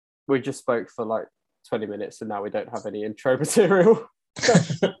We just spoke for like 20 minutes and now we don't have any intro material.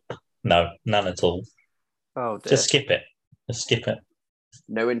 No, none at all. Oh, dear. Just skip it.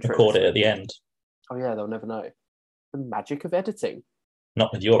 No intro. Record it at the end. Oh, yeah, they'll never know. The magic of editing.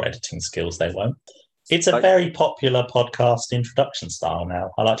 Not with your editing skills, they won't. It's a very popular podcast introduction style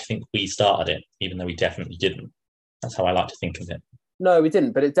now. I like to think we started it, even though we definitely didn't. That's how I like to think of it. No, we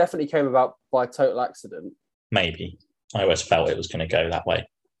didn't, but it definitely came about by total accident. Maybe. I always felt it was going to go that way.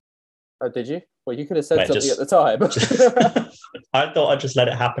 Oh, did you? Well, you could have said something at the time. I thought I'd just let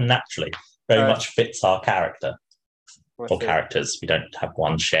it happen naturally. Very much fits our character. Or characters. We don't have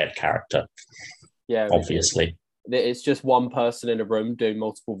one shared character. Yeah. Obviously. It's just one person in a room doing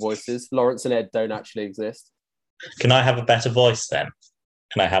multiple voices. Lawrence and Ed don't actually exist. Can I have a better voice then?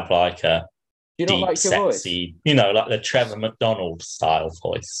 Can I have like a deep, sexy, like the Trevor McDonald-Style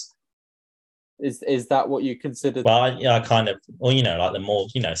voice? Is that what you consider? Well, I kind of, like the more,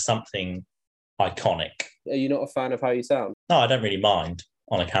 something iconic. Are you not a fan of how you sound? No, I don't really mind.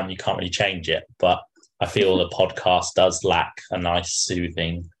 On a camera, you can't really change it, but I feel the podcast does lack a nice,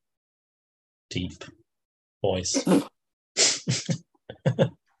 soothing, deep voice.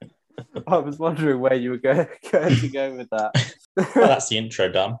 I was wondering where you were going to go with that. Well, that's the intro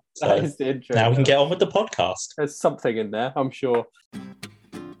done. So that is the intro. Now we can get on with the podcast. There's something in there, I'm sure.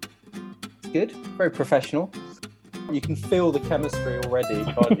 Good, very professional. You can feel the chemistry already,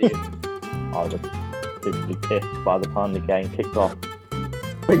 can't you? I was physically pissed by the time the game kicked off.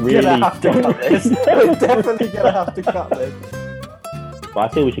 We're gonna have to cut this. We're definitely gonna have to cut this. But I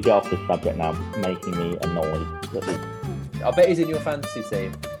feel we should get off this subject now, making me annoyed. I bet he's in your fantasy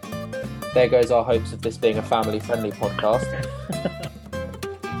team. There goes our hopes of this being a family-friendly podcast.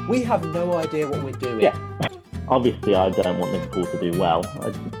 We have no idea what we're doing. Yeah. Obviously, I don't want Liverpool to do well.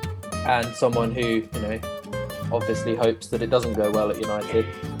 And someone who, obviously hopes that it doesn't go well at United.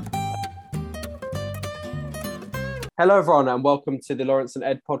 Hello, everyone, and welcome to the Lawrence and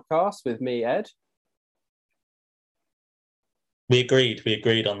Ed podcast with me, Ed. We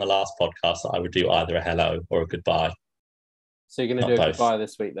agreed on the last podcast that I would do either a hello or a goodbye. So you're going to do a goodbye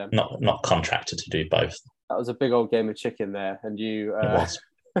this week then? Not contracted to do both. That was a big old game of chicken there, and you it was.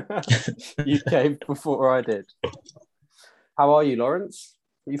 you came before I did. How are you, Lawrence?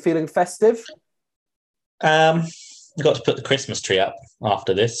 Are you feeling festive? I got to put the Christmas tree up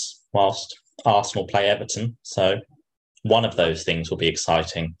after this, whilst Arsenal play Everton. So one of those things will be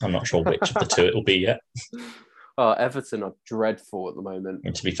exciting. I'm not sure which of the two it will be yet. Oh, Everton are dreadful at the moment.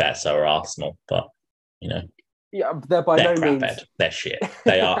 And to be fair, so are Arsenal, but yeah, they're no means. Ed. They're shit.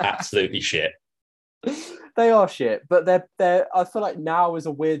 They are absolutely shit. They are shit, but they're. I feel like now is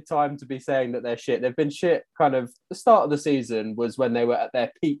a weird time to be saying that they're shit. They've been shit. Kind of the start of the season was when they were at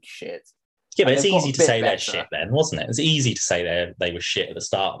their peak shit. Yeah, but it's easy to say they're shit then, wasn't it? It's easy to say they were shit at the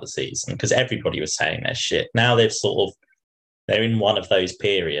start of the season because everybody was saying they're shit. Now they're in one of those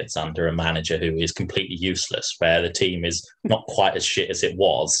periods under a manager who is completely useless, where the team is not quite as shit as it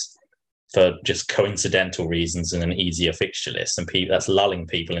was for just coincidental reasons and an easier fixture list. And that's lulling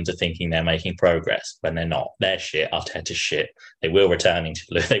people into thinking they're making progress when they're not. They're shit. Arteta's shit. They will return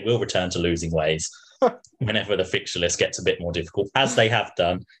to losing ways whenever the fixture list gets a bit more difficult, as they have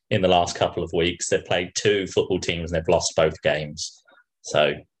done in the last couple of weeks. They've played two football teams and they've lost both games.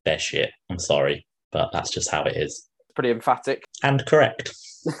 So they're shit. I'm sorry, but that's just how it is. Pretty emphatic. And correct.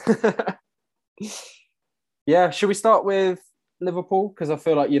 Yeah, should we start with Liverpool? Because I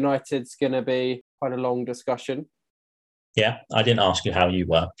feel like United's going to be quite a long discussion. Yeah, I didn't ask you how you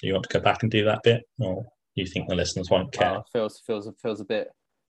were. Do you want to go back and do that bit? Or do you think the listeners won't care? Feels a bit...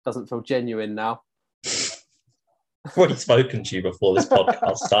 Doesn't feel genuine now. I've already spoken to you before this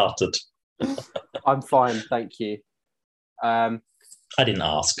podcast started. I'm fine, thank you. I didn't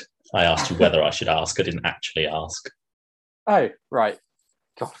ask. I asked you whether I should ask. I didn't actually ask. Oh, right.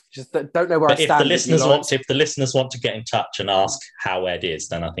 God, just don't know where I stand. If the listeners want to get in touch and ask how Ed is,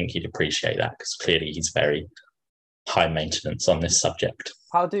 then I think he'd appreciate that because clearly he's very high maintenance on this subject.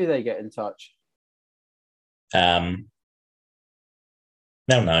 How do they get in touch? No.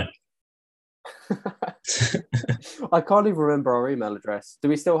 I can't even remember our email address. Do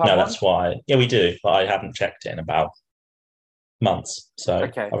we still have one? No, that's why. Yeah, we do, but I haven't checked it in about months. So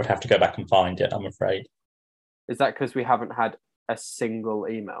okay. I would have to go back and find it, I'm afraid. Is that because we haven't had a single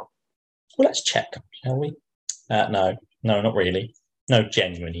email? Well, let's check, shall we? No, not really. No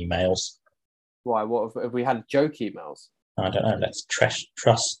genuine emails. Why? What have we had? Joke emails? I don't know. Let's trust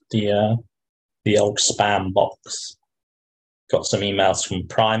the old spam box. Got some emails from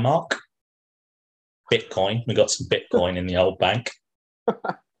Primark. Bitcoin. We got some Bitcoin in the old bank.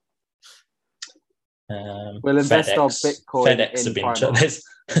 We'll invest our Bitcoin FedEx in Primark.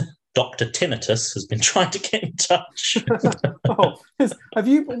 Dr. Tinnitus has been trying to get in touch. What have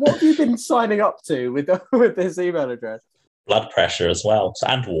you been signing up to with this email address? Blood pressure as well,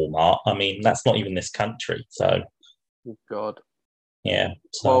 and Walmart. I mean, that's not even this country. So, oh, God. Yeah.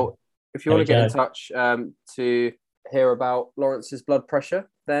 So, well, if you want to get in touch to hear about Lawrence's blood pressure,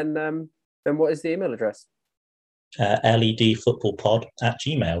 then what is the email address?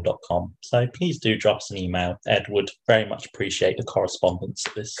 ledfootballpod@gmail.com. So please do drop us an email. Ed would very much appreciate the correspondence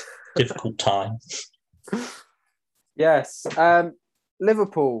at this difficult time. Yes.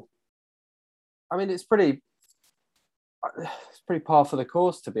 Liverpool. I mean, it's pretty par for the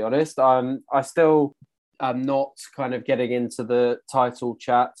course, to be honest. I still am not kind of getting into the title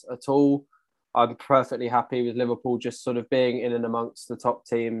chat at all. I'm perfectly happy with Liverpool just sort of being in and amongst the top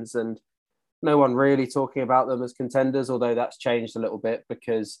teams and no one really talking about them as contenders, although that's changed a little bit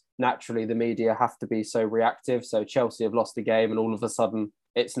because naturally the media have to be so reactive. So Chelsea have lost a game and all of a sudden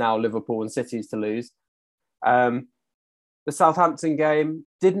it's now Liverpool and City's to lose. The Southampton game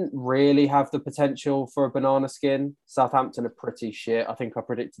didn't really have the potential for a banana skin. Southampton are pretty shit. I think I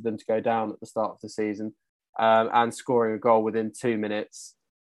predicted them to go down at the start of the season, and scoring a goal within 2 minutes,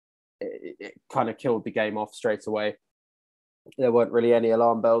 it kind of killed the game off straight away. There weren't really any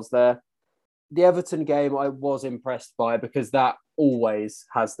alarm bells there. The Everton game I was impressed by because that always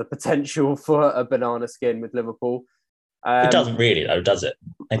has the potential for a banana skin with Liverpool. It doesn't really, though, does it?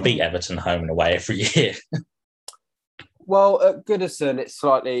 They beat Everton home and away every year. Well, at Goodison, it's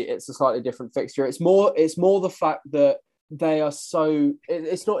a slightly different fixture. It's more the fact that they are so.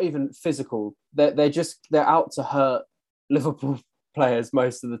 It's not even physical. They're out to hurt Liverpool players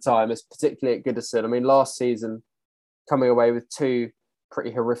most of the time. It's particularly at Goodison. I mean, last season, coming away with 2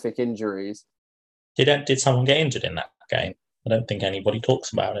 pretty horrific injuries. Did someone get injured in that game? I don't think anybody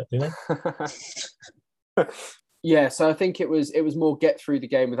talks about it, do they? Yeah, so I think it was more get through the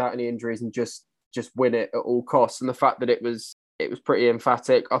game without any injuries and just win it at all costs. And the fact that it was pretty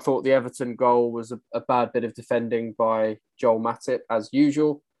emphatic. I thought the Everton goal was a bad bit of defending by Joel Matip as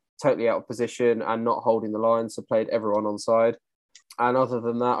usual, totally out of position and not holding the line, so played everyone onside. And other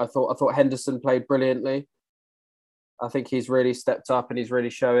than that, I thought Henderson played brilliantly. I think he's really stepped up and he's really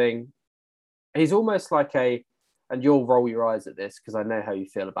showing. He's almost like and you'll roll your eyes at this because I know how you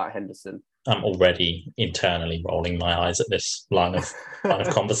feel about Henderson. I'm already internally rolling my eyes at this line of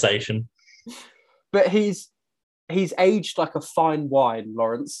conversation. But he's aged like a fine wine,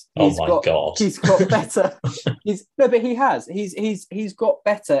 Lawrence. God! He's got better. But he has. He's got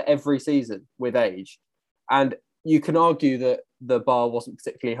better every season with age, and you can argue that the bar wasn't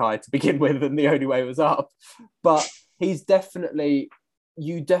particularly high to begin with, and the only way was up. But you definitely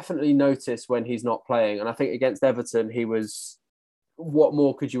notice when he's not playing, and I think against Everton he was. What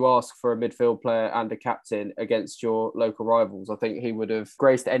more could you ask for a midfield player and a captain against your local rivals? I think he would have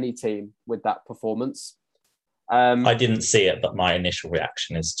graced any team with that performance. I didn't see it, but my initial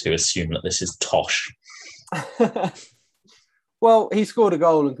reaction is to assume that this is Tosh. Well, he scored a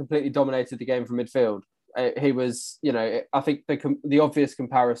goal and completely dominated the game from midfield. He was, I think the obvious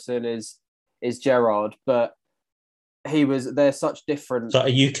comparison is Gerrard, but they're such different. So are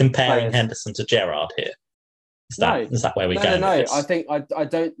you comparing players. Henderson to Gerrard here? Is that where we're going? No. I think I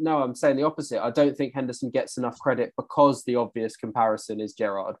don't know. I'm saying the opposite. I don't think Henderson gets enough credit because the obvious comparison is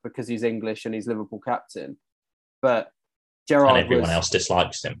Gerrard because he's English and he's Liverpool captain. But Gerrard and everyone else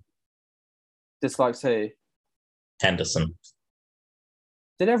dislikes him. Dislikes who? Henderson.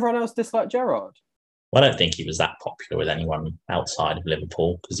 Did everyone else dislike Gerrard? Well, I don't think he was that popular with anyone outside of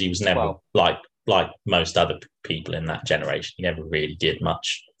Liverpool because he was never like most other people in that generation. He never really did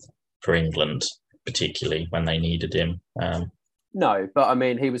much for England, particularly when they needed him. No, but I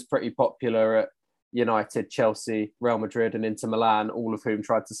mean, he was pretty popular at United, Chelsea, Real Madrid and Inter Milan, all of whom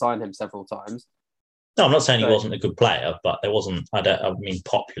tried to sign him several times. No, I'm not saying he wasn't a good player, but there wasn't, I mean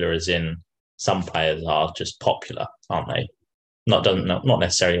popular as in some players are just popular, aren't they? Not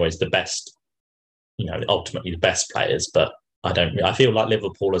necessarily always the best, ultimately the best players, but I feel like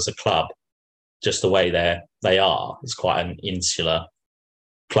Liverpool as a club, just the way they are, is quite an insular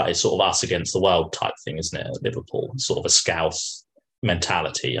play, sort of us against the world type thing, isn't it? At Liverpool, sort of a scouse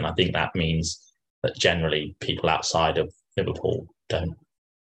mentality, and I think that means that generally people outside of Liverpool don't.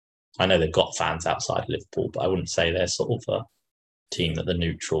 I know they've got fans outside of Liverpool, but I wouldn't say they're sort of a team that the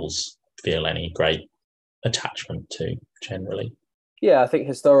neutrals feel any great attachment to generally. Yeah, I think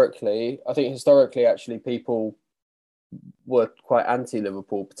historically, actually, people were quite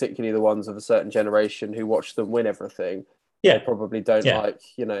anti-Liverpool, particularly the ones of a certain generation who watched them win everything. Yeah, they probably don't like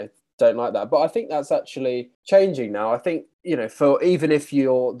that. But I think that's actually changing now. I think, for even if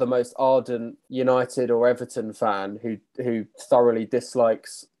you're the most ardent United or Everton fan who thoroughly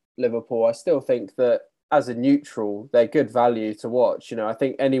dislikes Liverpool, I still think that as a neutral, they're good value to watch. I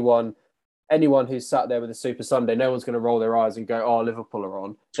think anyone who's sat there with a Super Sunday, no one's going to roll their eyes and go, "Oh, Liverpool are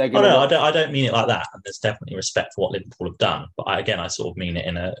on." They're going no, I don't mean it like that. There's definitely respect for what Liverpool have done, but I sort of mean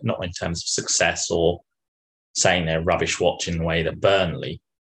it not in terms of success or saying they're rubbish watching the way that Burnley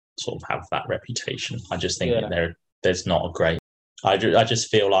sort of have that reputation. I just think that there's not a great. I just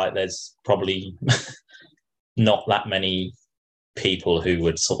feel like there's probably not that many people who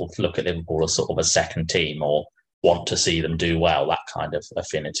would sort of look at Liverpool as sort of a second team or want to see them do well, that kind of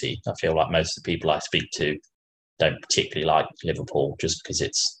affinity. I feel like most of the people I speak to don't particularly like Liverpool just because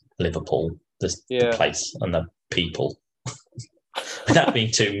it's Liverpool, the place and the people. Without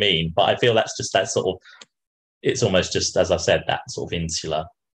being too mean, but I feel that's just that sort of, it's almost just, as I said, that sort of insular,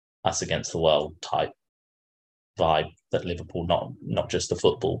 us against the world type vibe that Liverpool, not just the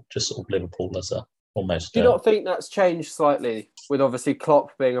football, just sort of Liverpool as a almost. Do you not think that's changed slightly with obviously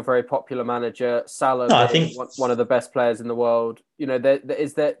Klopp being a very popular manager, Salah being one of the best players in the world? Do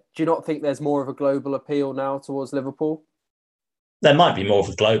you not think there's more of a global appeal now towards Liverpool? There might be more of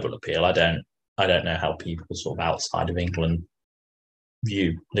a global appeal. I don't know how people sort of outside of England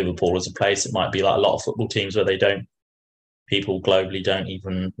view Liverpool as a place. It might be like a lot of football teams where people globally don't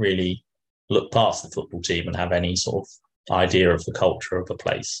even really look past the football team and have any sort of idea of the culture of a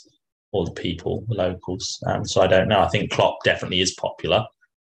place or the people, the locals. So I don't know. I think Klopp definitely is popular.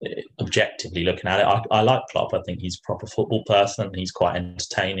 Objectively looking at it, I like Klopp. I think he's a proper football person. He's quite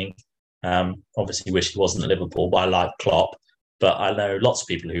entertaining. Obviously wish he wasn't at Liverpool, but I like Klopp. But I know lots of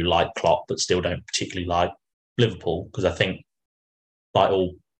people who like Klopp but still don't particularly like Liverpool, because I think, like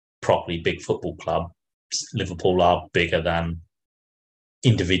all properly big football clubs, Liverpool are bigger than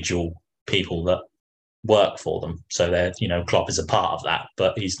individual people that work for them. So Klopp is a part of that,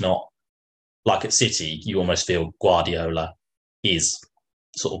 but he's not like at City. You almost feel Guardiola is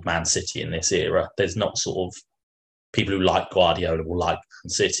sort of Man City in this era. There's not sort of people who like Guardiola will like Man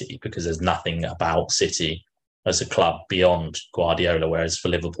City because there's nothing about City as a club beyond Guardiola. Whereas for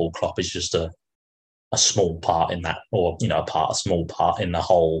Liverpool, Klopp is just a small part in that, or a small part in the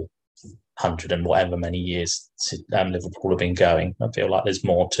whole 100 and whatever many years Liverpool have been going. I feel like there's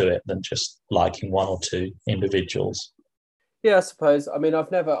more to it than just liking one or two individuals. Yeah, I suppose. I mean, I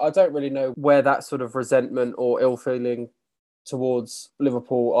don't really know where that sort of resentment or ill feeling towards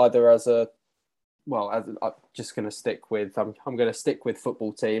Liverpool either I'm just going to stick with, I'm going to stick with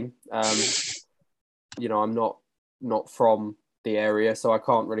football team. I'm not from the area, so I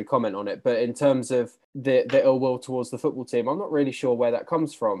can't really comment on it. But in terms of the ill will towards the football team, I'm not really sure where that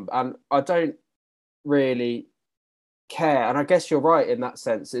comes from. And I don't really care. And I guess you're right in that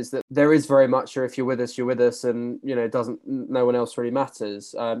sense, is that there is very much, or if you're with us, you're with us, and no one else really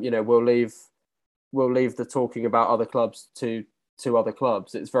matters. We'll leave the talking about other clubs to other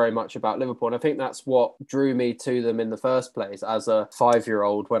clubs. It's very much about Liverpool. And I think that's what drew me to them in the first place as a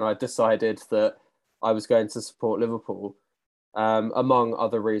 5-year-old when I decided that I was going to support Liverpool. Among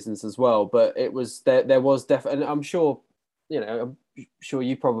other reasons as well, but it was there was definitely, and I'm sure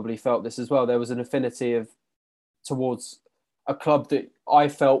you probably felt this as well. There was an affinity towards a club that I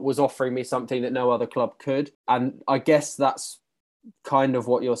felt was offering me something that no other club could, and I guess that's kind of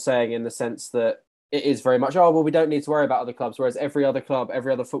what you're saying in the sense that it is very much, we don't need to worry about other clubs. Whereas every other club,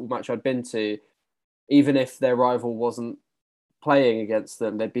 every other football match I'd been to, even if their rival wasn't playing against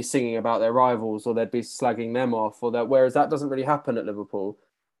them, they'd be singing about their rivals or they'd be slagging them off, whereas that doesn't really happen at Liverpool.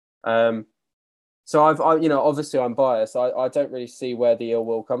 So obviously I'm biased. I don't really see where the ill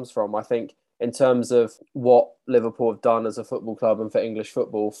will comes from. I think in terms of what Liverpool have done as a football club and for English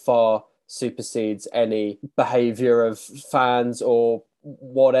football far supersedes any behaviour of fans or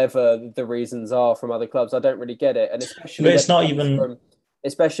whatever the reasons are from other clubs. I don't really get it. And especially but it's not even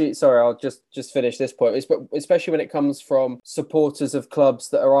sorry, I'll just finish this point. Especially when it comes from supporters of clubs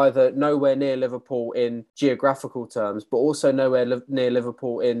that are either nowhere near Liverpool in geographical terms, but also nowhere near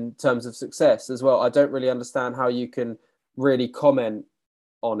Liverpool in terms of success as well. I don't really understand how you can really comment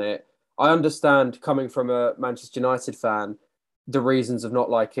on it. I understand, coming from a Manchester United fan, the reasons of not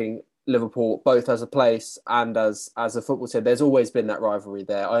liking Liverpool, both as a place and as a football team. There's always been that rivalry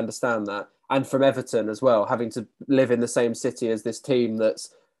there. I understand that. And from Everton as well, having to live in the same city as this team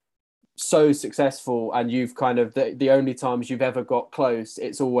that's so successful, and you've kind of, the only times you've ever got close,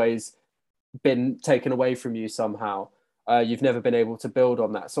 it's always been taken away from you somehow. You've never been able to build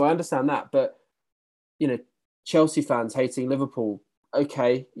on that. So I understand that. But, Chelsea fans hating Liverpool,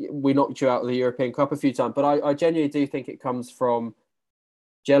 okay, we knocked you out of the European Cup a few times, but I genuinely do think it comes from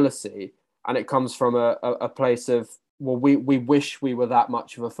jealousy, and it comes from a place of, we wish we were that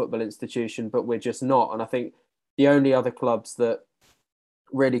much of a football institution, but we're just not. And I think the only other clubs that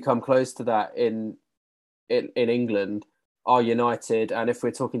really come close to that in England are United, and if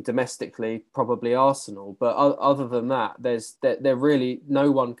we're talking domestically, probably Arsenal. But other than that, there really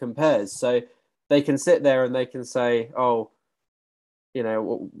no one compares. So they can sit there and they can say, "Oh,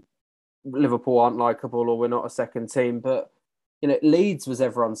 Liverpool aren't likeable, or we're not a second team." But Leeds was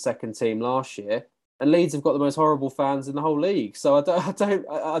everyone's second team last year, and Leeds have got the most horrible fans in the whole league. So I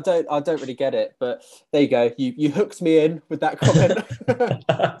don't really get it. But there you go. You hooked me in with that comment.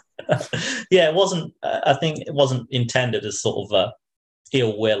 Yeah, it wasn't. I think it wasn't intended as sort of a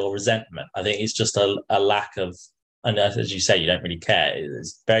ill will or resentment. I think it's just a lack of, and as you say, you don't really care.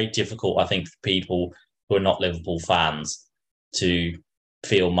 It's very difficult, I think, for people who are not Liverpool fans to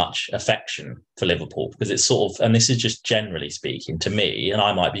feel much affection for Liverpool, because it's sort of, and this is just generally speaking to me, and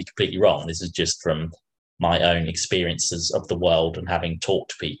I might be completely wrong. This is just from my own experiences of the world and having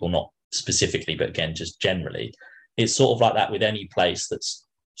talked to people, not specifically, but again, just generally. It's sort of like that with any place that's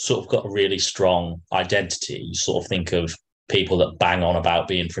sort of got a really strong identity. You sort of think of people that bang on about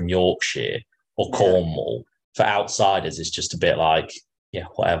being from Yorkshire or Cornwall. For outsiders, it's just a bit like, yeah,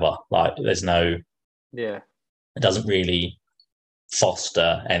 whatever. Like, there's no, it doesn't really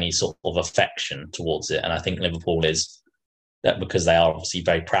foster any sort of affection towards it. And I think Liverpool is that, because they are obviously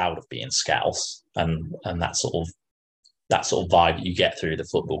very proud of being Scouse, and that sort of vibe you get through the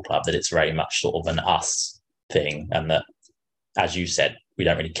football club, that it's very much sort of an us thing, and that, as you said, we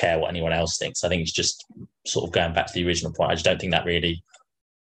don't really care what anyone else thinks. I think it's just sort of going back to the original point. I just don't think that really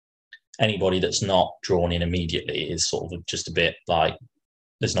anybody that's not drawn in immediately is sort of just a bit like,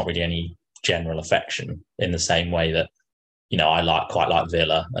 there's not really any general affection in the same way that, I quite like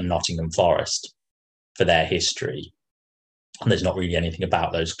Villa and Nottingham Forest for their history. And there's not really anything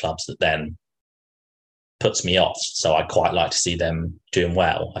about those clubs that then puts me off. So I quite like to see them doing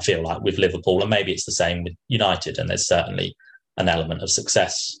well. I feel like with Liverpool, and maybe it's the same with United, and there's certainly an element of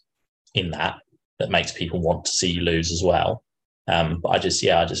success in that makes people want to see you lose as well. But I just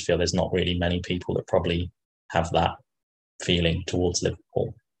feel there's not really many people that probably have that feeling towards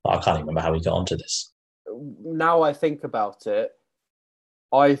Liverpool. But I can't even remember how we got onto this. Now I think about it,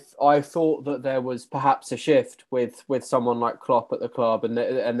 I thought that there was perhaps a shift with someone like Klopp at the club, and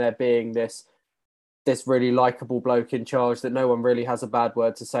there being this really likeable bloke in charge that no one really has a bad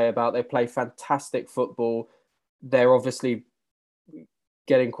word to say about. They play fantastic football. They're obviously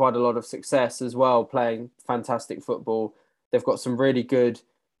getting quite a lot of success as well, playing fantastic football. They've got some really good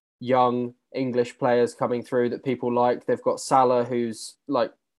young English players coming through that people like. They've got Salah, who's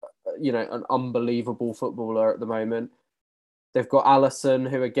like, an unbelievable footballer at the moment. They've got Alisson,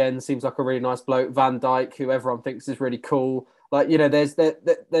 who again seems like a really nice bloke. Van Dijk, who everyone thinks is really cool. Like,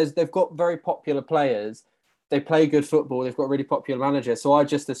 they've got very popular players. They play good football. They've got a really popular manager. So I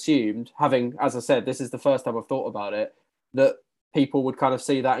just assumed, having, as I said, this is the first time I've thought about it, that people would kind of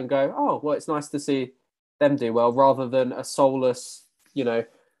see that and go, oh, well, it's nice to see them do well, rather than a soulless,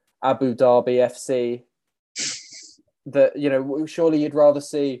 Abu Dhabi FC. That, surely you'd rather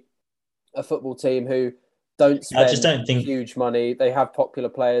see a football team who don't spend huge money. They have popular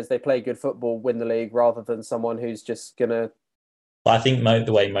players. They play good football, win the league, rather than someone who's just going to... I think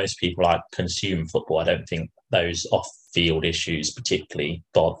the way most people consume football, I don't think those off-field issues particularly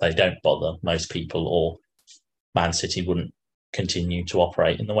they don't bother most people, or Man City wouldn't continue to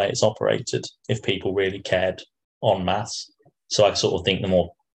operate in the way it's operated if people really cared en masse. So I sort of think the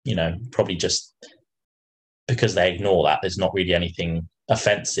more, probably just because they ignore that, there's not really anything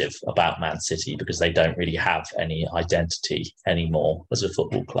offensive about Man City, because they don't really have any identity anymore as a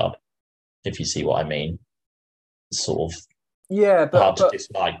football club, if you see what I mean. It's sort of hard to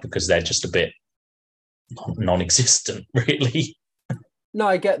dislike, because they're just a bit non-existent, really. No,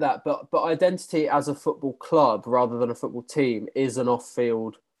 I get that, but identity as a football club rather than a football team is an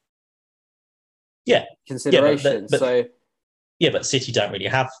off-field consideration. But City don't really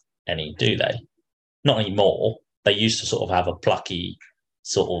have any, do they? Not anymore. They used to sort of have a plucky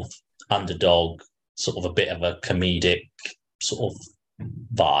sort of underdog, sort of a bit of a comedic sort of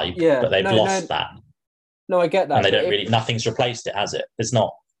vibe, but they've lost that. No, I get that. And they don't really, nothing's replaced it, has it?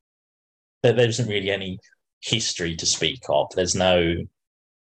 There isn't really any history to speak of. There's no,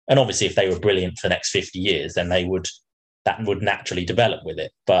 and obviously if they were brilliant for the next 50 years, then that would naturally develop with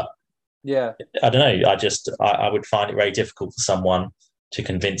it. But yeah, I don't know. I would find it very difficult for someone to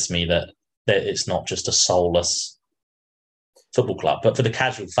convince me that it's not just a soulless football club. But for the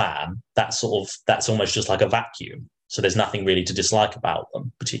casual fan, that's almost just like a vacuum. So there's nothing really to dislike about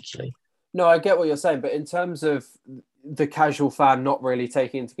them particularly. No, I get what you're saying, but in terms of the casual fan not really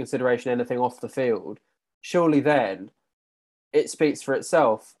taking into consideration anything off the field, surely then it speaks for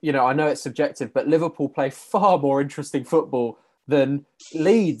itself. I know it's subjective, but Liverpool play far more interesting football than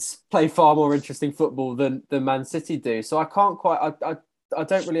Leeds play far more interesting football than Man City do. So I can't quite. I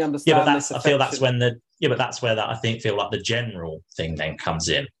don't really understand. Yeah, but I feel that's when that's where I feel like the general thing then comes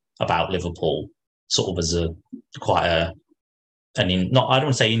in about Liverpool, sort of as I don't want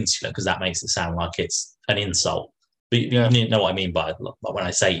to say insular because that makes it sound like it's an insult. But you know what I mean by when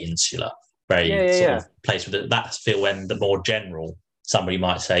I say insular, of place with it. That's feel when the more general, somebody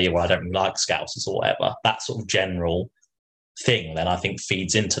might say, well, I don't really like Scousers or whatever. That sort of general thing, then I think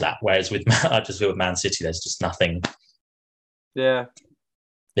feeds into that. Whereas I just feel with Man City, there's just nothing. Yeah.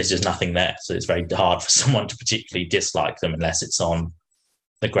 There's just nothing there. So it's very hard for someone to particularly dislike them unless it's on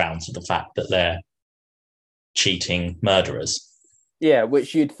the grounds of the fact that they're cheating murderers. Yeah,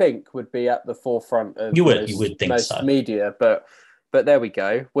 which you'd think would be at the forefront of you would think most so. Media, but there we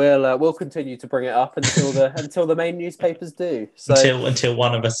go. We'll continue to bring it up until the main newspapers do. So until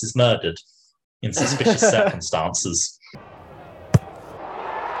one of us is murdered in suspicious circumstances.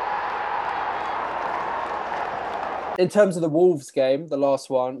 In terms of the Wolves game, the last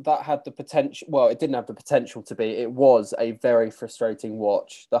one, that had the potential. Well, it didn't have the potential to be. It was a very frustrating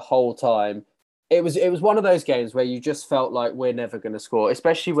watch the whole time. It was one of those games where you just felt like we're never going to score,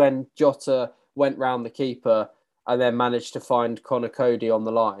 especially when Jota went round the keeper and then managed to find Connor Cody on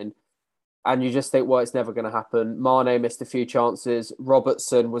the line. And you just think, well, it's never going to happen. Mane missed a few chances.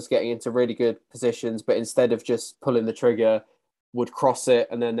 Robertson was getting into really good positions, but instead of just pulling the trigger, would cross it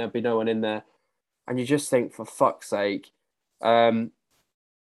and then there'd be no one in there. And you just think, for fuck's sake.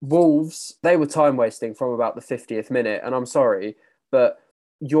 Wolves, they were time wasting from about the 50th minute. And I'm sorry, but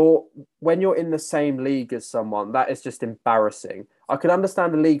when you're in the same league as someone, that is just embarrassing. I could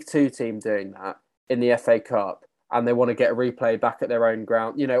understand a League Two team doing that in the FA Cup and they want to get a replay back at their own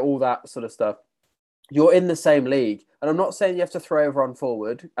ground, all that sort of stuff. You're in the same league. And I'm not saying you have to throw everyone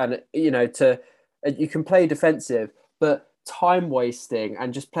forward and, you can play defensive, but time wasting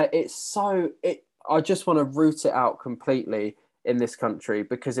and just play, I just want to root it out completely in this country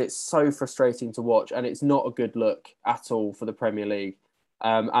because it's so frustrating to watch and it's not a good look at all for the Premier League.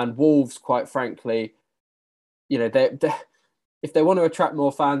 And Wolves, quite frankly, if they want to attract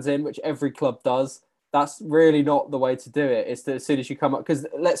more fans in, which every club does, that's really not the way to do it. It's as soon as you come up, because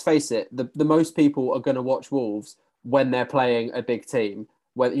let's face it, the most people are going to watch Wolves when they're playing a big team,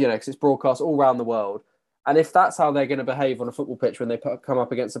 because it's broadcast all around the world. And if that's how they're going to behave on a football pitch when they come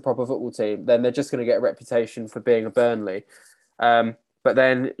up against a proper football team, then they're just going to get a reputation for being a Burnley. But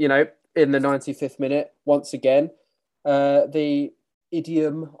then, in the 95th minute, once again, the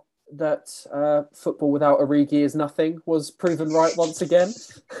idiom that football without Origi is nothing was proven right once again.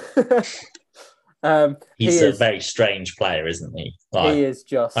 He's a very strange player, isn't he? He is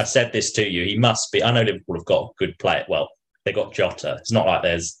just... I've said this to you. He must be... I know Liverpool have got a good player. Well, they got Jota. It's not like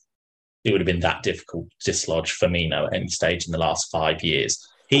it would have been that difficult to dislodge Firmino at any stage in the last 5 years.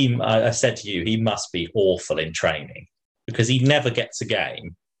 I said to you, he must be awful in training because he never gets a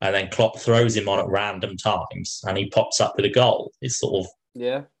game and then Klopp throws him on at random times and he pops up with a goal. It's sort of...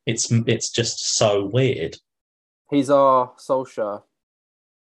 Yeah. It's just so weird. He's our Solskjaer.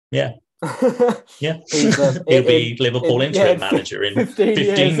 Yeah. Yeah. He'll be Liverpool interim manager in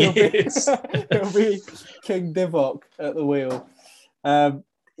 15 years. He'll be King Divock at the wheel.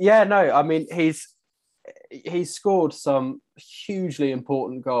 I mean, he's scored some hugely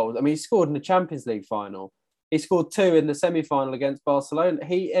important goals. I mean, he scored in the Champions League final. He scored 2 in the semi-final against Barcelona.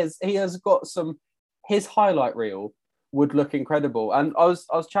 He has got his highlight reel would look incredible. And I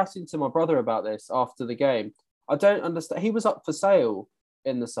was chatting to my brother about this after the game. I don't understand. He was up for sale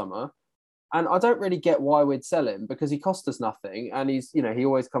in the summer, and I don't really get why we'd sell him because he cost us nothing. And he's, he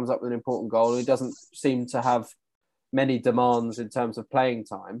always comes up with an important goal. And he doesn't seem to have many demands in terms of playing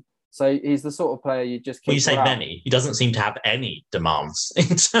time. So he's the sort of player you just keep When you say around. Many, he doesn't seem to have any demands in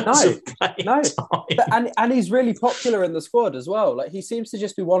terms of playing time. And he's really popular in the squad as well. Like, he seems to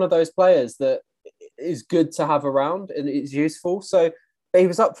just be one of those players that is good to have around and is useful. So he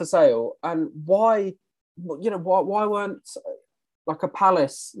was up for sale. And why weren't like a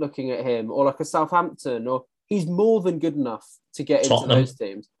Palace looking at him or like a Southampton? Or he's more than good enough to get into those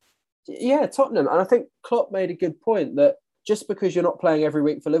teams. Yeah, Tottenham. And I think Klopp made a good point that just because you're not playing every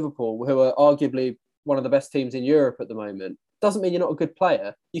week for Liverpool, who are arguably one of the best teams in Europe at the moment, doesn't mean you're not a good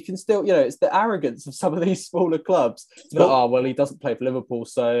player. You can still, it's the arrogance of some of these smaller clubs. He doesn't play for Liverpool,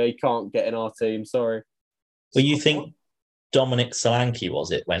 so he can't get in our team. Sorry. Well, you think Dominic Solanke,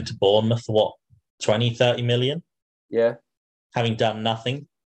 went to Bournemouth for what, 20, 30 million? Yeah. Having done nothing?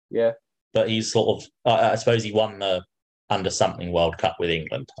 Yeah. But he's sort of, I suppose he won the under something World Cup with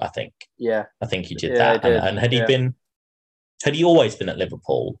England, I think. Yeah. I think he did that. He did. And had he been, Had he always been at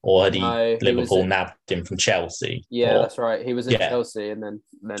Liverpool, or had Liverpool was nabbed him from Chelsea? Yeah, that's right. He was at Chelsea, and then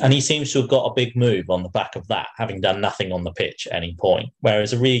and he seems to have got a big move on the back of that, having done nothing on the pitch at any point.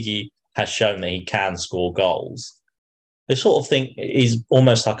 Whereas Origi has shown that he can score goals. I sort of think he's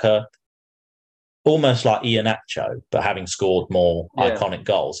almost like Iheanacho, but having scored more iconic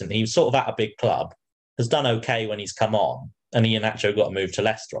goals. And he's sort of at a big club, has done okay when he's come on, and Iheanacho got a move to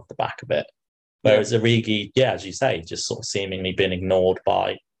Leicester off the back of it. Whereas Origi, as you say, just sort of seemingly been ignored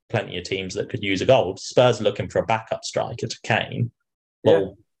by plenty of teams that could use a goal. Spurs are looking for a backup striker to Kane.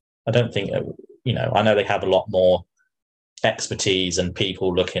 Well, I don't think, I know they have a lot more expertise and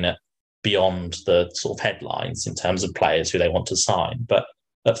people looking at beyond the sort of headlines in terms of players who they want to sign. But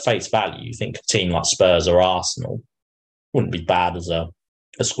at face value, you think a team like Spurs or Arsenal wouldn't be bad as a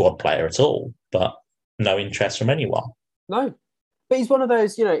squad player at all, but no interest from anyone. No. But he's one of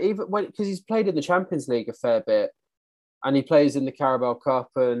those, even because he's played in the Champions League a fair bit, and he plays in the Carabao Cup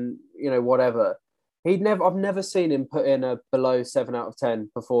and whatever. I've never seen him put in a below 7 out of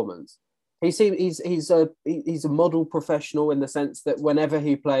 10 performance. He's a model professional in the sense that whenever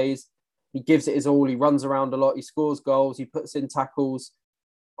he plays, he gives it his all. He runs around a lot. He scores goals. He puts in tackles.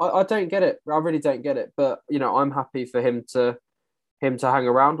 I don't get it. I really don't get it. But I'm happy for him to hang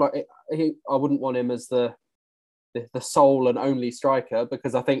around. I wouldn't want him as the sole and only striker,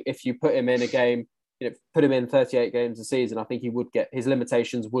 because I think if you put him in a game, put him in 38 games a season, I think his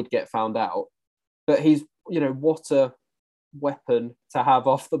limitations would get found out. But he's, what a weapon to have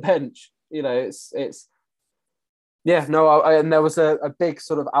off the bench. And there was a big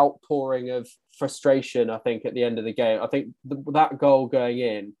sort of outpouring of frustration, I think, at the end of the game. I think that goal going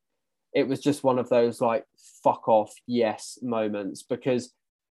in, it was just one of those like fuck off yes moments, because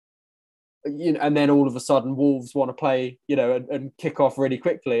and then all of a sudden Wolves want to play, and kick off really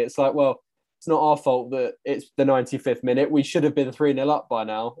quickly. It's like, well, it's not our fault that it's the 95th minute. We should have been 3-0 up by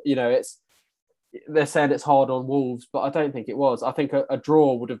now. They're saying it's hard on Wolves, but I don't think it was. I think a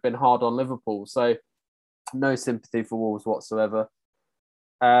draw would have been hard on Liverpool. So no sympathy for Wolves whatsoever.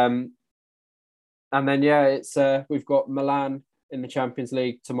 And then, it's we've got Milan in the Champions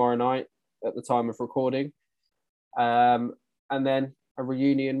League tomorrow night at the time of recording. And then a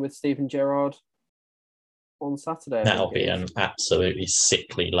reunion with Steven Gerrard on Saturday. That'll be an absolutely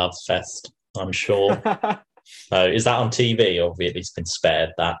sickly love fest, I'm sure. Is that on TV, or have we at least been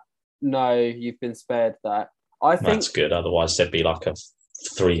spared that? No, you've been spared that. I think that's good. Otherwise, there'd be like a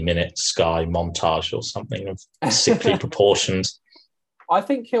 3-minute Sky montage or something of sickly proportions. I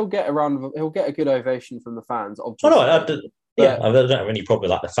think he'll get a good ovation from the fans. Obviously. I don't have any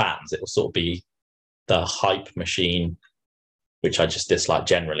problem with the fans. It will sort of be the hype machine, which I just dislike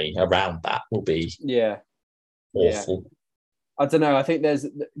generally, around that will be awful. Yeah. I don't know. I think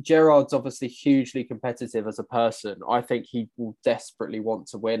Gerrard's obviously hugely competitive as a person. I think he will desperately want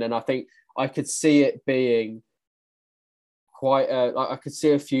to win. And I think I could see it being I could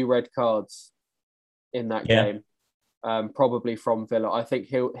see a few red cards in that game, probably from Villa. I think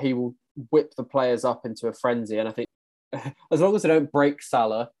he will whip the players up into a frenzy. And I think as long as they don't break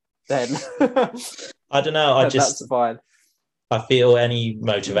Salah, then I don't know. That's fine. I feel any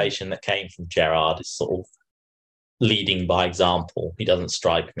motivation that came from Gerrard is sort of leading by example. He doesn't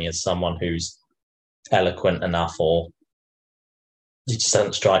strike me as someone who's eloquent enough, or he just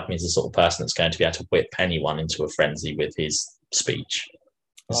doesn't strike me as the sort of person that's going to be able to whip anyone into a frenzy with his speech.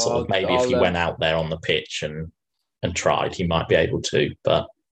 If he went out there on the pitch and tried, he might be able to. But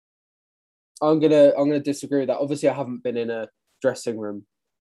I'm gonna disagree with that. Obviously, I haven't been in a dressing room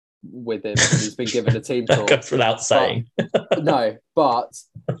with him. He's been given a team talk. Goes without saying. But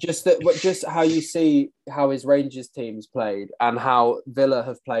just how you see how his Rangers teams played and how Villa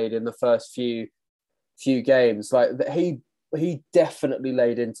have played in the first few games, like he definitely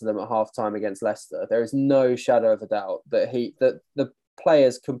laid into them at halftime against Leicester. There is no shadow of a doubt that the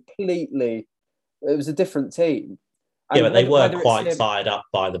players completely. It was a different team. And but they were quite fired up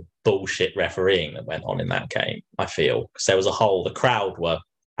by the bullshit refereeing that went on in that game, I feel. Because there was the crowd were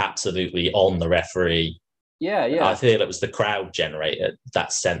absolutely on the referee. Yeah. I feel it was the crowd generated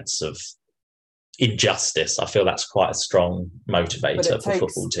that sense of injustice. I feel that's quite a strong motivator for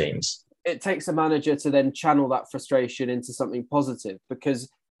football teams. It takes a manager to then channel that frustration into something positive, because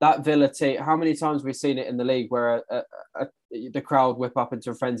that Villa team, how many times we've seen it in the league where the crowd whip up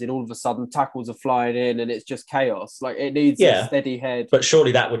into a frenzy and all of a sudden tackles are flying in and it's just chaos. Like, it needs a steady head. But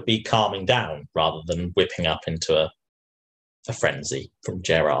surely that would be calming down rather than whipping up into a frenzy from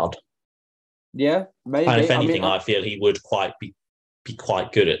Gerrard. Yeah, maybe. And if anything, I feel he would be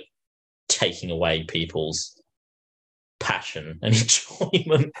quite good at taking away people's passion and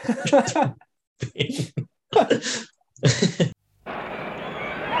enjoyment.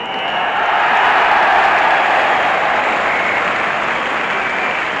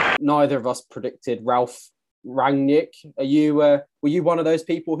 Neither of us predicted Ralph Rangnick. Were you one of those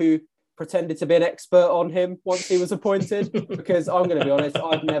people who pretended to be an expert on him once he was appointed? Because I'm going to be honest,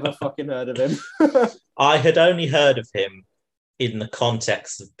 I'd never fucking heard of him. I had only heard of him in the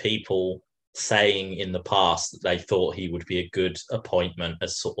context of people saying in the past that they thought he would be a good appointment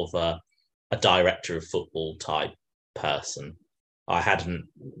as sort of a director of football type person. I hadn't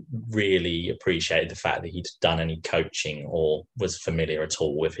really appreciated the fact that he'd done any coaching or was familiar at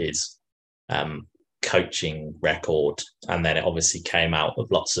all with his coaching record. And then it obviously came out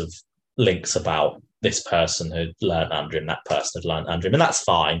with lots of links about this person had learned under him, that person had learned under him. And that's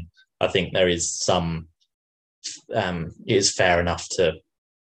fine. I think there is some, it is fair enough to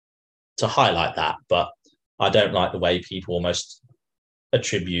highlight that. But I don't like the way people almost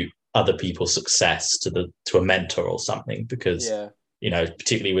attribute other people's success to a mentor or something, because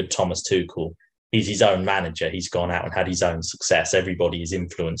particularly with Thomas Tuchel, he's his own manager. He's gone out and had his own success. Everybody is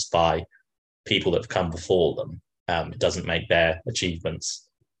influenced by people that have come before them. It doesn't make their achievements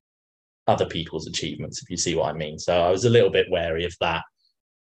other people's achievements, if you see what I mean. So I was a little bit wary of that.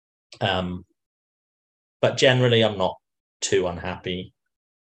 But generally, I'm not too unhappy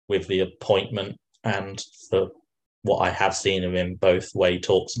with the appointment, and for what I have seen of him, both the way he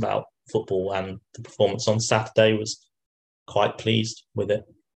talks about football and the performance on Saturday, was quite pleased with it.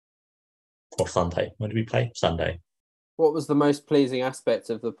 Or Sunday. When did we play? Sunday. What was the most pleasing aspect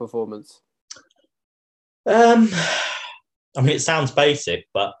of the performance? I mean, it sounds basic,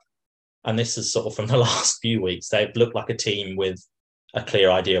 and this is sort of from the last few weeks, they've looked like a team with a clear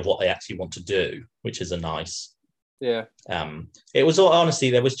idea of what they actually want to do, which is a nice. Yeah. It was all,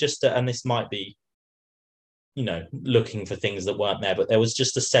 honestly, there was just, and this might be, looking for things that weren't there, but there was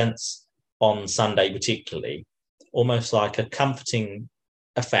just a sense on Sunday, particularly, almost like a comforting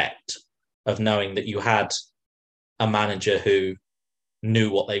effect of knowing that you had a manager who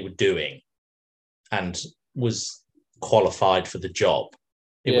knew what they were doing and was qualified for the job.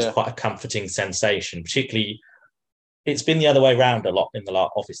 It was quite a comforting sensation. Particularly, it's been the other way around a lot in the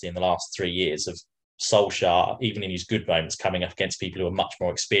last 3 years of Solskjaer, even in his good moments, coming up against people who are much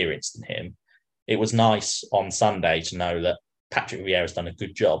more experienced than him. It was nice on Sunday to know that Patrick Vieira's done a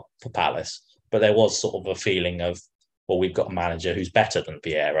good job for Palace, but there was sort of a feeling of, well, we've got a manager who's better than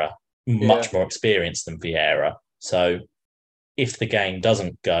Vieira, much more experienced than Vieira. So if the game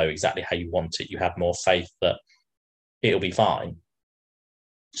doesn't go exactly how you want it, you have more faith that it'll be fine.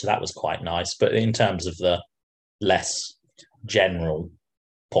 So that was quite nice. But in terms of the less general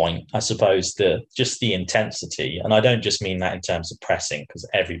point, I suppose just the intensity, and I don't just mean that in terms of pressing, because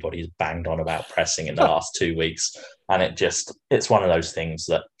everybody's banged on about pressing in the last 2 weeks. And it's one of those things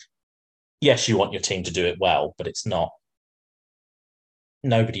that, yes, you want your team to do it well, but it's not,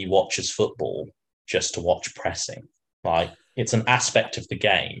 nobody watches football just to watch pressing. Like, it's an aspect of the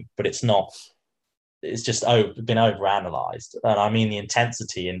game, but it's not, it's just been overanalyzed. And I mean the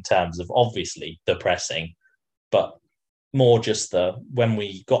intensity in terms of obviously the pressing, but more just when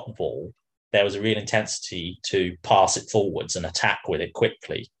we got the ball, there was a real intensity to pass it forwards and attack with it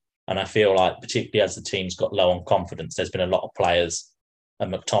quickly. And I feel like, particularly as the team's got low on confidence, there's been a lot of players,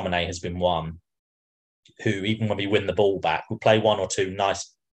 and McTominay has been one, who, even when we win the ball back, will play one or two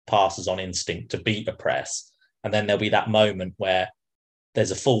nice passes on instinct to beat a press. And then there'll be that moment where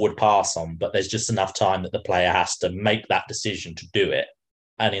there's a forward pass on, but there's just enough time that the player has to make that decision to do it.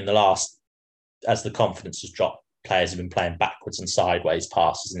 And in the last, as the confidence has dropped, players have been playing backwards and sideways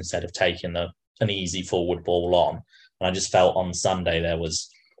passes instead of taking an easy forward ball on. And I just felt on Sunday there was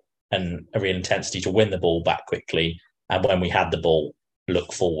a real intensity to win the ball back quickly. And when we had the ball,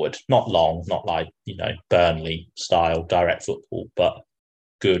 look forward. Not long, not like, Burnley style direct football, but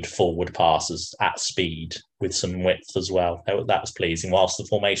good forward passes at speed with some width as well. That was pleasing. Whilst the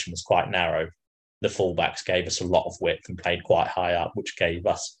formation was quite narrow, the fullbacks gave us a lot of width and played quite high up, which gave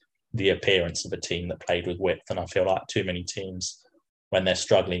us the appearance of a team that played with width. And I feel like too many teams, when they're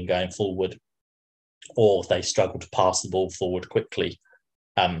struggling going forward, or they struggle to pass the ball forward quickly,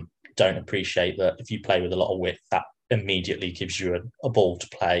 don't appreciate that if you play with a lot of width, that immediately gives you a ball to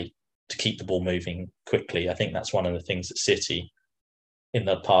play, to keep the ball moving quickly. I think that's one of the things that City, in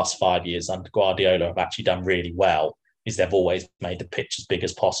the past 5 years under Guardiola, have actually done really well, is they've always made the pitch as big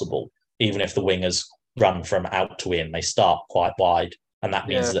as possible. Even if the wingers run from out to in, they start quite wide. And that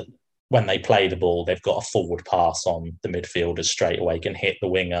means that when they play the ball, they've got a forward pass on the midfielders straight away, can hit the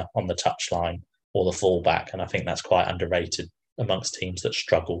winger on the touchline or the fullback. And I think that's quite underrated amongst teams that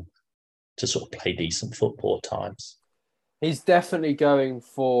struggle to sort of play decent football at times. He's definitely going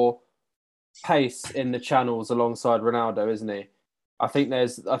for pace in the channels alongside Ronaldo, isn't he? I think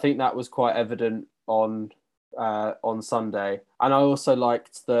that was quite evident on Sunday, and I also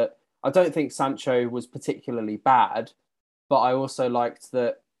liked that. I don't think Sancho was particularly bad, but I also liked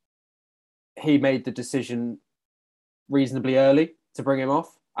that he made the decision reasonably early to bring him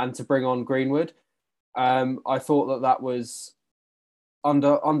off and to bring on Greenwood. I thought that was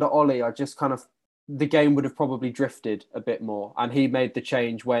under Ollie. I just kind of the game would have probably drifted a bit more, and he made the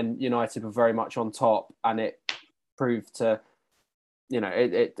change when United were very much on top, and it proved to,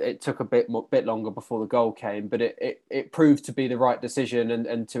 it took a bit longer before the goal came, but it proved to be the right decision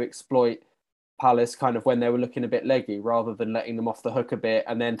and to exploit Palace kind of when they were looking a bit leggy, rather than letting them off the hook a bit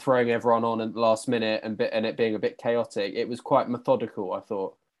and then throwing everyone on at the last minute and it being a bit chaotic. It was quite methodical, I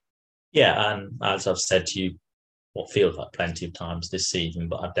thought. Yeah, and as I've said to you, what feels like plenty of times this season,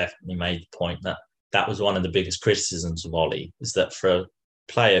 but I've definitely made the point that was one of the biggest criticisms of Ollie, is that for a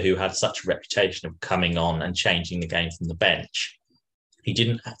player who had such a reputation of coming on and changing the game from the bench, he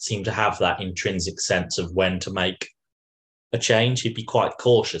didn't seem to have that intrinsic sense of when to make a change. He'd be quite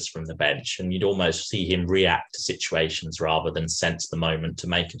cautious from the bench, and you'd almost see him react to situations rather than sense the moment to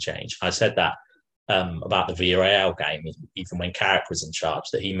make a change. I said that about the Villarreal game, even when Carrick was in charge,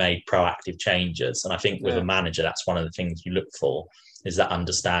 that he made proactive changes. And I think with a manager, that's one of the things you look for, is that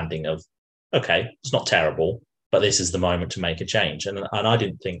understanding of, okay, it's not terrible, but this is the moment to make a change. And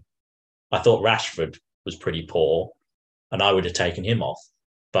I thought Rashford was pretty poor, and I would have taken him off.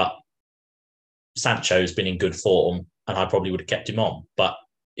 But Sancho's been in good form, and I probably would have kept him on. But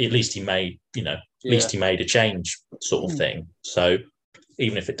at least he made, he made a change sort of thing. So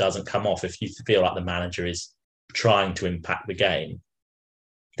even if it doesn't come off, if you feel like the manager is trying to impact the game,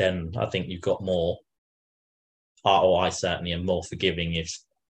 then I think you've got more, or I certainly am more forgiving if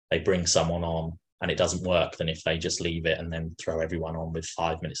they bring someone on and it doesn't work than if they just leave it and then throw everyone on with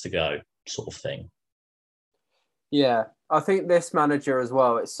 5 minutes to go, sort of thing. Yeah, I think this manager as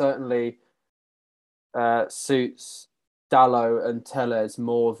well, it certainly suits Dalot and Telles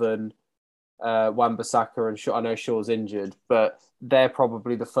more than Wan-Bissaka and Shaw. I know Shaw's injured, but they're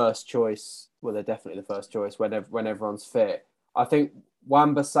probably the first choice. Well, they're definitely the first choice when everyone's fit. I think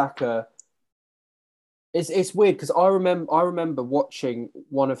Wan-Bissaka. It's weird because I remember watching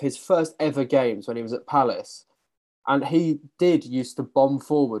one of his first ever games when he was at Palace, and he used to bomb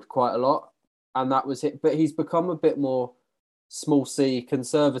forward quite a lot, and that was it. But he's become a bit more small C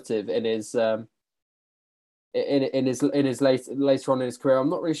conservative in his later on in his career. I'm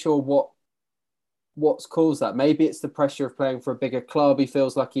not really sure what's caused that. Maybe it's the pressure of playing for a bigger club. He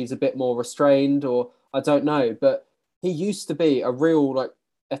feels like he's a bit more restrained, or I don't know. But he used to be a real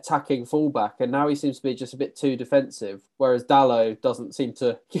attacking fullback, and now he seems to be just a bit too defensive. Whereas Dalot doesn't seem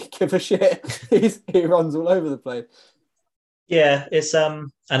to give a shit. He runs all over the place. Yeah, it's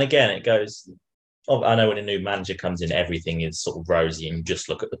and again it goes. I know when a new manager comes in, everything is sort of rosy and you just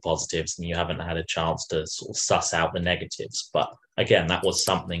look at the positives and you haven't had a chance to sort of suss out the negatives. But again, that was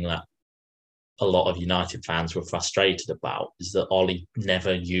something that a lot of United fans were frustrated about, is that Ollie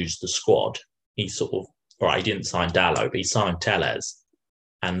never used the squad. He he didn't sign Dalot, but he signed Telles.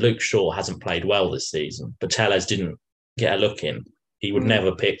 And Luke Shaw hasn't played well this season, but Telles didn't get a look in. He would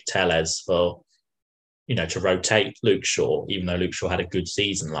never pick Telles for, to rotate Luke Shaw, even though Luke Shaw had a good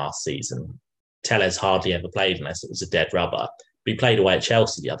season last season. Telles hardly ever played unless it was a dead rubber. But he played away at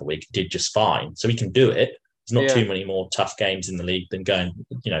Chelsea the other week, did just fine. So he can do it. There's not too many more tough games in the league than going,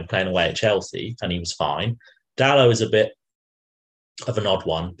 playing away at Chelsea, and he was fine. Dalot is a bit of an odd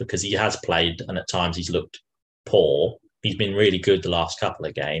one because he has played and at times he's looked poor. He's been really good the last couple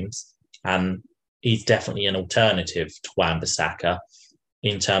of games, and he's definitely an alternative to Wan-Bissaka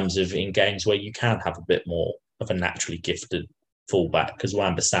in terms of in games where you can have a bit more of a naturally gifted fullback, because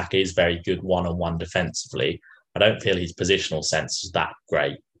Wan-Bissaka is very good one-on-one defensively. I don't feel his positional sense is that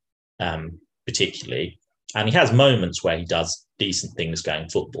great, particularly. And he has moments where he does decent things going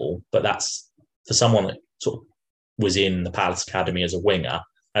football, but that's for someone that sort of was in the Palace Academy as a winger,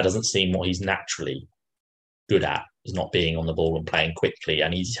 that doesn't seem what he's naturally good at, is not being on the ball and playing quickly.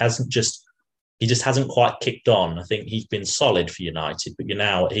 And he just hasn't quite kicked on. I think he's been solid for United, but you're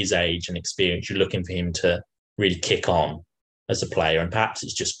now at his age and experience, you're looking for him to really kick on as a player. And perhaps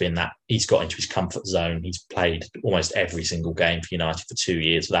it's just been that he's got into his comfort zone. He's played almost every single game for United for 2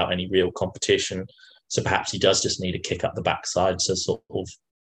 years without any real competition. So perhaps he does just need a kick up the backside to sort of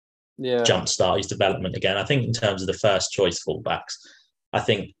jumpstart his development again. I think in terms of the first choice fullbacks, I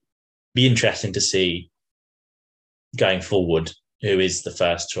think it'd be interesting to see going forward who is the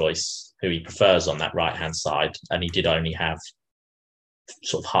first choice, who he prefers on that right-hand side. And he did only have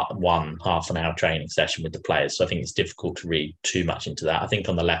sort of one half an hour training session with the players. So I think it's difficult to read too much into that. I think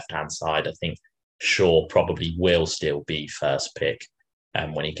on the left-hand side, I think Shaw probably will still be first pick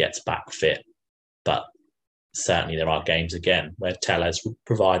when he gets back fit. But certainly there are games again where Tellez would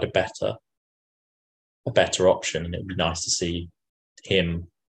provide a better option, and it would be nice to see him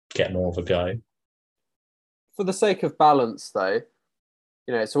get more of a go. For the sake of balance, though,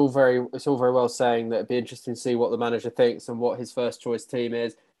 it's all very well saying that it'd be interesting to see what the manager thinks and what his first choice team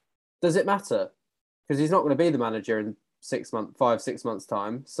is. Does it matter? Because he's not going to be the manager in 6 months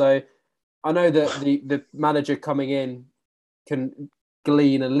time. So I know that the manager coming in can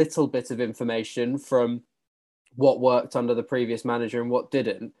glean a little bit of information from what worked under the previous manager and what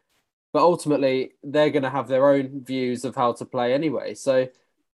didn't. But ultimately, they're going to have their own views of how to play anyway. So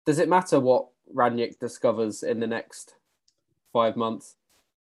does it matter what Rangnick discovers in the next 5 months?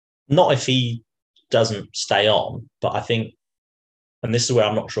 Not if he doesn't stay on, but I think, and this is where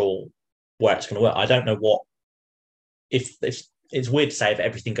I'm not sure where it's going to work. I don't know what, if it's weird to say if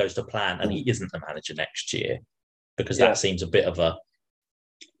everything goes to plan and he isn't the manager next year, because that seems a bit of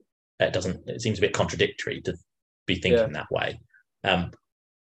it seems a bit contradictory to be thinking that way.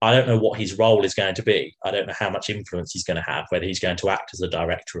 I don't know what his role is going to be. I don't know how much influence he's going to have, whether he's going to act as a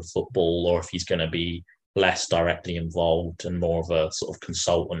director of football or if he's going to be less directly involved and more of a sort of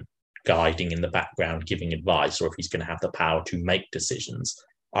consultant guiding in the background, giving advice, or if he's going to have the power to make decisions.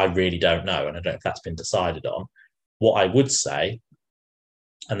 I really don't know. And I don't know if that's been decided on. What I would say,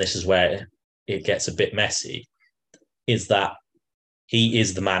 and this is where it gets a bit messy, is that he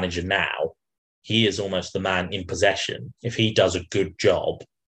is the manager now. He is almost the man in possession. If he does a good job,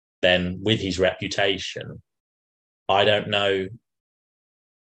 then with his reputation, I don't know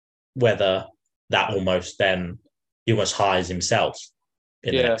whether that he almost hires himself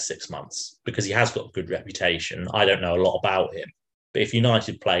in the next 6 months, because he has got a good reputation. I don't know a lot about him. But if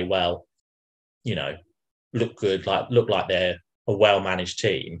United play well, look good, look like they're a well-managed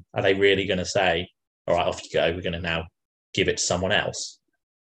team, are they really going to say, all right, off you go, we're going to now give it to someone else?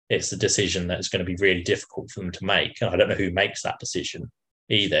 It's a decision that's going to be really difficult for them to make. And I don't know who makes that decision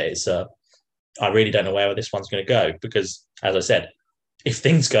either. I really don't know where this one's going to go, because, as I said, if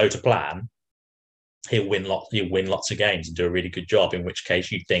things go to plan, he'll win lots of games and do a really good job, in which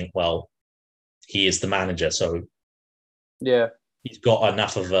case you'd think, well, he is the manager, so he's got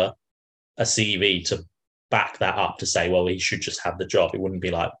enough of a CV to back that up to say, well, he should just have the job. It wouldn't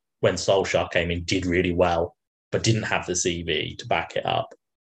be like when Solskjaer came in, did really well, but didn't have the CV to back it up.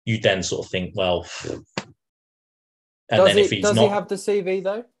 You then sort of think, well, does he have the CV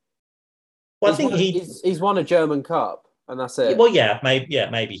though? Well, I think he's won a German Cup, and that's it. Well,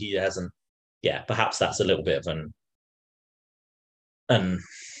 maybe he hasn't. Yeah, perhaps that's a little bit of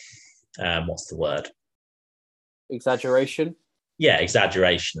what's the word? Exaggeration. Yeah,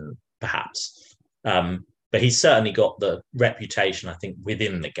 exaggeration, perhaps. But he's certainly got the reputation, I think,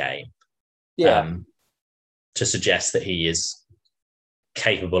 within the game, to suggest that he is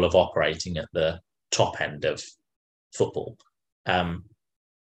capable of operating at the top end of football. And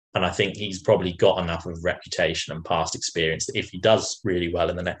I think he's probably got enough of reputation and past experience that if he does really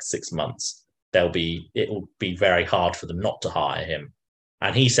well in the next 6 months, it will be very hard for them not to hire him.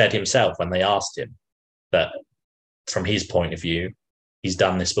 And he said himself when they asked him that from his point of view, he's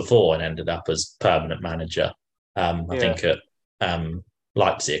done this before and ended up as permanent manager. I think at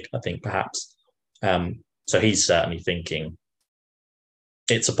Leipzig, I think perhaps. So he's certainly thinking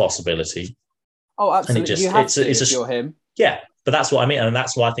it's a possibility. Oh, absolutely. You have to if you're him. Yeah, but that's what I mean. And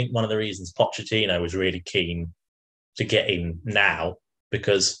that's why I think one of the reasons Pochettino was really keen to get in now,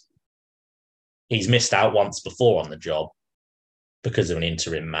 because he's missed out once before on the job because of an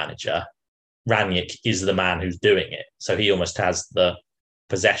interim manager. Rangnick is the man who's doing it. So he almost has the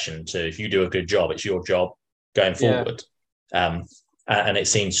possession to, if you do a good job, it's your job going forward. And it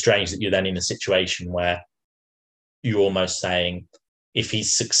seems strange that you're then in a situation where you're almost saying, if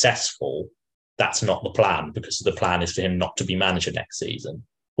he's successful, that's not the plan, because the plan is for him not to be manager next season.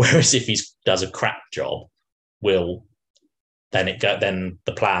 Whereas if he does a crap job, then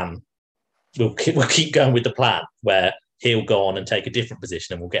the plan we'll keep going with the plan where he'll go on and take a different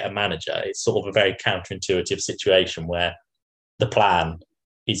position and we'll get a manager. It's sort of a very counterintuitive situation where the plan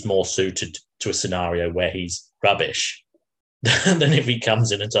is more suited to a scenario where he's rubbish than if he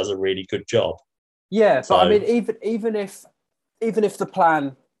comes in and does a really good job. Yeah, but I mean, even if the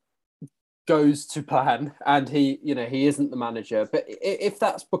plan goes to plan and he isn't the manager, but if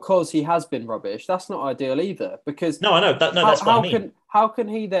that's because he has been rubbish, that's not ideal either. Because no, I know that's what I mean. How can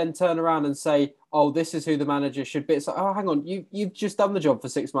he then turn around and say, "Oh, this is who the manager should be"? It's like, oh, hang on, you've just done the job for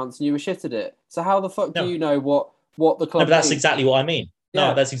 6 months and you were shit at it. So how the fuck do you know what what the club. No, but that's exactly what I mean. Yeah.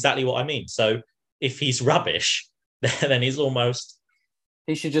 No, that's exactly what I mean. So if he's rubbish, then he's almost.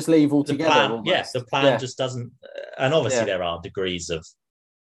 He should just leave altogether. The plan just doesn't. And obviously, there are degrees of.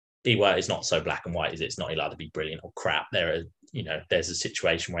 It's not so black and white, is it? It's not allowed to be brilliant or crap. There's a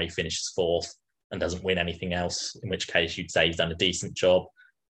situation where he finishes fourth and doesn't win anything else, in which case you'd say he's done a decent job.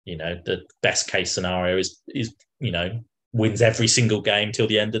 The best case scenario is wins every single game till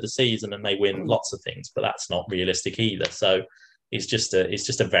the end of the season and they win lots of things, but that's not realistic either. So it's just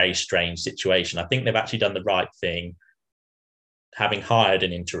a very strange situation. I think they've actually done the right thing, having hired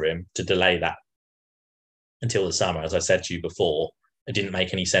an interim to delay that until the summer. As I said to you before, it didn't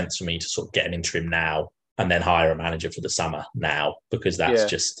make any sense for me to sort of get an interim now and then hire a manager for the summer now, because that's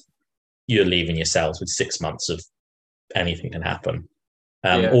just, you're leaving yourselves with 6 months of anything can happen.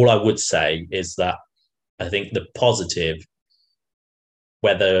 All I would say is that I think the positive,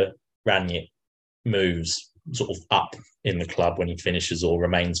 whether Ranić moves sort of up in the club when he finishes or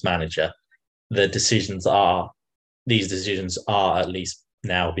remains manager, these decisions are at least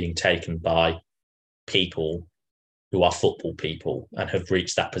now being taken by people who are football people and have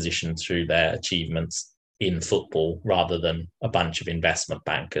reached that position through their achievements in football, rather than a bunch of investment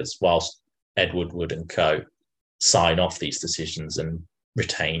bankers, whilst Ed Woodward and co sign off these decisions and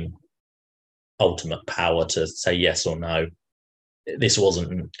retain ultimate power to say yes or no. This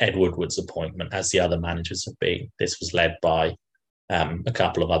wasn't Ed Woodward's appointment, as the other managers have been. This was led by a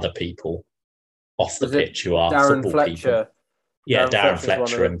couple of other people off the pitch who are Darren football Fletcher? people. Yeah, Darren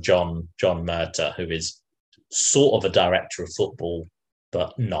Fletcher and John Murtagh, who is sort of a director of football,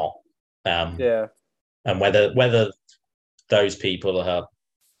 but not. And whether those people are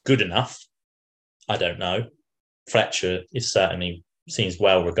good enough, I don't know. Fletcher seems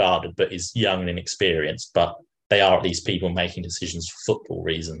well regarded, but is young and inexperienced. But they are at least people making decisions for football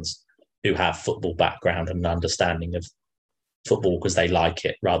reasons, who have football background and an understanding of football because they like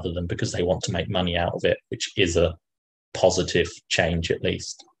it, rather than because they want to make money out of it, which is a positive change at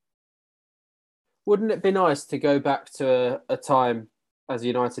least. Wouldn't it be nice to go back to a time as a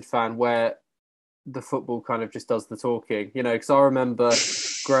United fan where the football kind of just does the talking? Because I remember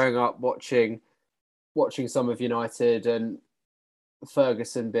growing up watching some of United and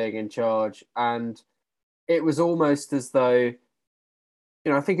Ferguson being in charge, and it was almost as though,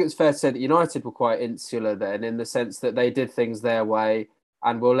 I think it was fair to say that United were quite insular then, in the sense that they did things their way,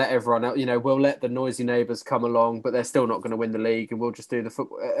 and we'll let everyone else, we'll let the noisy neighbours come along, but they're still not going to win the league, and we'll just do the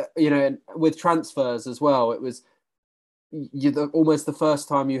football. And with transfers as well, it was almost the first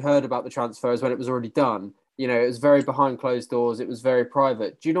time you heard about the transfers when it was already done. It was very behind closed doors. It was very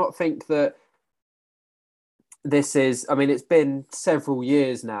private. Do you not think that this is, it's been several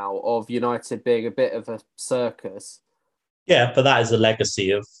years now of United being a bit of a circus? Yeah, but that is a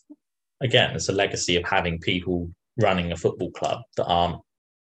legacy of having people running a football club that aren't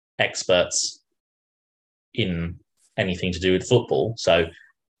experts in anything to do with football. So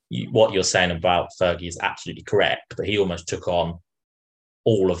what you're saying about Fergie is absolutely correct, but he almost took on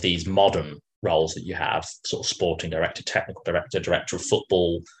all of these modern roles that you have, sort of sporting director, technical director, director of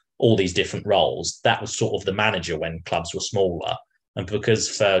football, all these different roles. That was sort of the manager when clubs were smaller. And because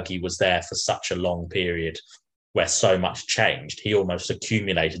Fergie was there for such a long period where so much changed, he almost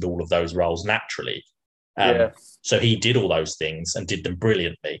accumulated all of those roles naturally. So he did all those things and did them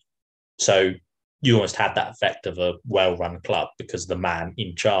brilliantly. So you almost had that effect of a well-run club because the man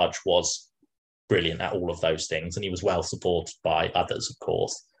in charge was brilliant at all of those things, and he was well supported by others, of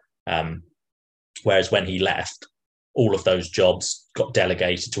course. Whereas when he left, all of those jobs got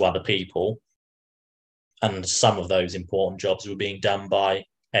delegated to other people, and some of those important jobs were being done by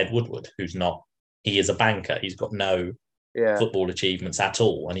Ed Woodward, he is a banker. He's got no football achievements at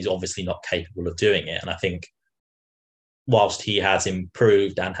all, and he's obviously not capable of doing it. And I think whilst he has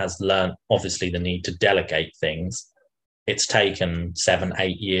improved and has learnt, obviously, the need to delegate things, it's taken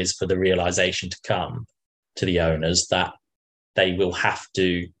 7-8 years for the realisation to come to the owners that they will have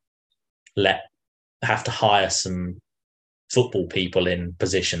to hire some football people in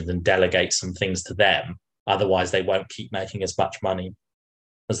positions and delegate some things to them. Otherwise, they won't keep making as much money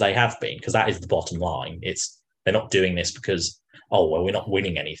as they have been, because that is the bottom line. They're not doing this because, we're not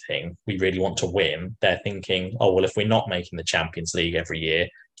winning anything, we really want to win. They're thinking, if we're not making the Champions League every year,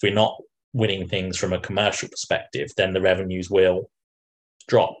 if we're not winning things from a commercial perspective, then the revenues will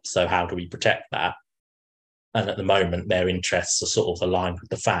drop. So how do we protect that? And at the moment, their interests are sort of aligned with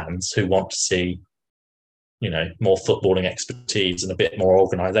the fans, who want to see, more footballing expertise and a bit more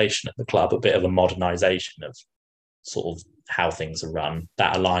organisation at the club, a bit of a modernisation of sort of how things are run.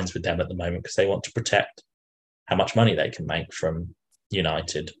 That aligns with them at the moment because they want to protect how much money they can make from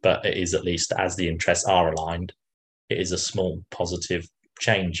United. But it is, at least as the interests are aligned, it is a small positive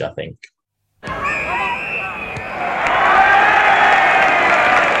change, I think.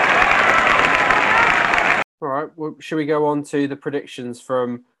 All right. Well, should we go on to the predictions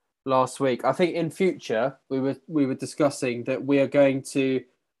from last week? I think in future we were discussing that we are going to,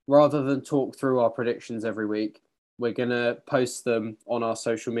 rather than talk through our predictions every week, we're going to post them on our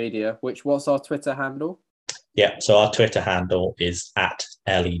social media. What's our Twitter handle? Yeah, so our Twitter handle is at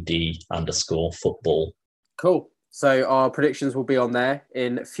LED_football. Cool. So our predictions will be on there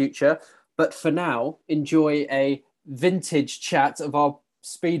in future. But for now, enjoy a vintage chat of our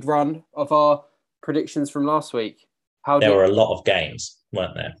speed run of our predictions from last week. There were a lot of games,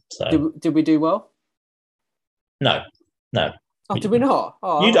 weren't there? So did we do well? No. Oh, did we not?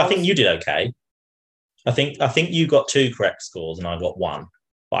 Oh, I think you did okay. I think you got 2 correct scores and I got 1.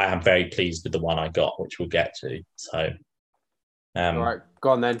 But I am very pleased with the one I got, which we'll get to. So, all right, go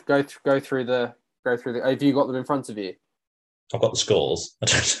on then. Go through the. Have you got them in front of you? I've got the scores. I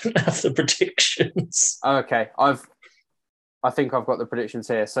don't have the predictions. Okay, I think I've got the predictions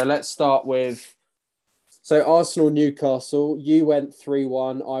here. So let's start with. So Arsenal Newcastle. You went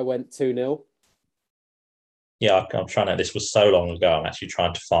 3-1. I went 2-0. Yeah, I'm trying to. This was so long ago. I'm actually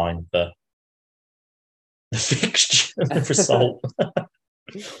trying to find the fixture, the result.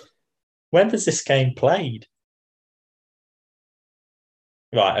 When was this game played?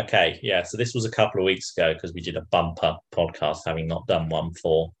 Right, okay. Yeah, so this was a couple of weeks ago because we did a bumper podcast, having not done one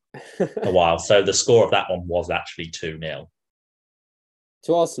for a while. So the score of that one was actually 2-0.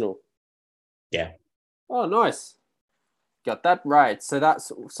 To Arsenal? Yeah. Oh, nice. Got that right. So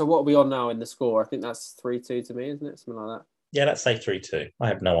what are we on now in the score? I think that's 3-2 to me, isn't it? Something like that. Yeah, let's say 3-2. I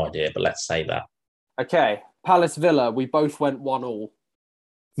have no idea, but let's say that. Okay. Palace Villa, we both went 1-1.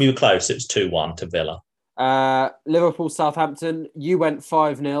 We were close. It was 2-1 to Villa. Liverpool Southampton, you went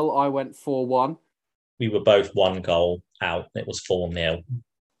 5-0, I went 4-1. We were both 1 goal out. It was 4-0.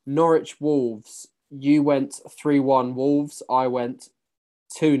 Norwich Wolves, you went 3-1 Wolves, I went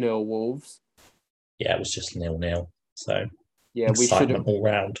 2-0 Wolves. Yeah, it was just 0-0. So yeah, excitement all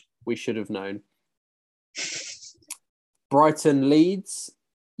round. We should have known. Brighton Leeds,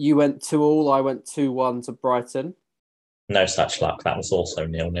 you went 2-2, I went 2-1 to Brighton. No such luck. That was also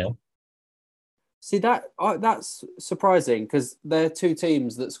 0-0. See, that's surprising because they're 2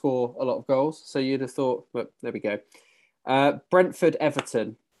 teams that score a lot of goals. So you'd have thought, well, there we go. Brentford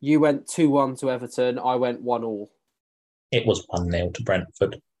Everton, you went 2-1 to Everton, I went 1-1. It was 1-0 to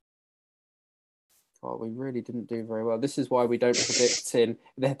Brentford. Oh, we really didn't do very well. This is why we don't predict in.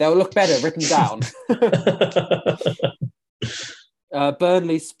 They'll look better written down.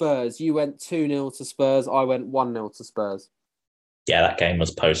 Burnley Spurs, you went 2-0 to Spurs, I went 1-0 to Spurs. Yeah, that game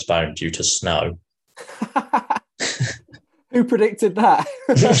was postponed due to snow. Who predicted that?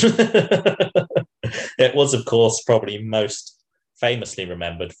 It was, of course, probably most famously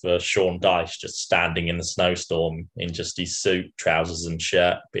remembered for Sean Dyche just standing in the snowstorm in just his suit, trousers and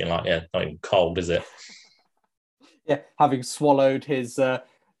shirt, being like, yeah, not even cold, is it? Yeah, having swallowed his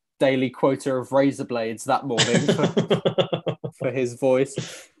daily quota of razor blades that morning for his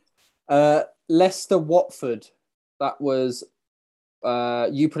voice. Leicester Watford, that was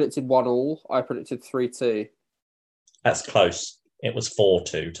you predicted 1-1, I predicted 3-2. That's close. It was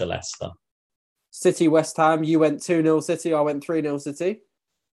 4-2 to Leicester. City West Ham, you went 2-0 City, I went 3-0 City.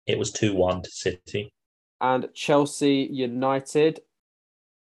 It was 2-1 to City. And Chelsea United,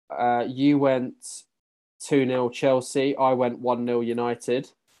 you went 2-0 Chelsea, I went 1-0 United.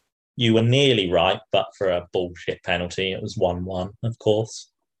 You were nearly right, but for a bullshit penalty, it was 1-1, of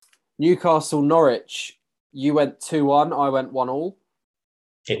course. Newcastle Norwich, you went 2-1, I went 1-1.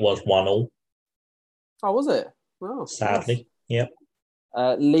 It was 1-1. Oh, was it? Oh, sadly, nice. Yep. Leeds...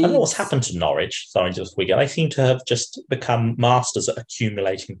 I don't know what's happened to Norwich. Sorry, they seem to have just become masters at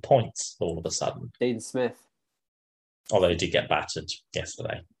accumulating points all of a sudden. Dean Smith. Although he did get battered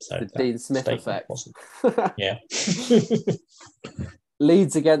yesterday. So the Dean Smith effect. Yeah.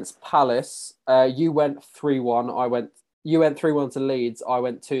 Leeds against Palace. You went 3-1. You went 3-1 to Leeds. I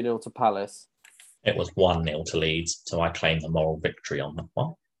went 2-0 to Palace. It was 1-0 to Leeds, so I claim the moral victory on that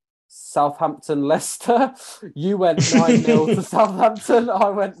one. Southampton Leicester. You went 9-0 to Southampton. I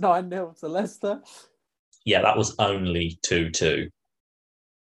went 9-0 to Leicester. Yeah, that was only 2-2.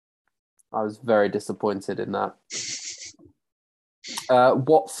 I was very disappointed in that.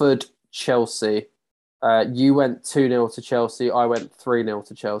 Watford Chelsea. You went 2-0 to Chelsea. I went 3-0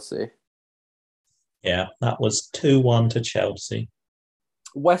 to Chelsea. Yeah, that was 2-1 to Chelsea.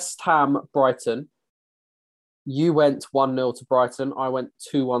 West Ham Brighton. You went 1-0 to Brighton. I went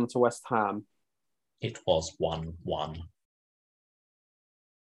 2-1 to West Ham. It was 1-1.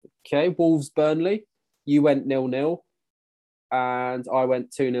 Okay, Wolves Burnley. You went 0-0, and I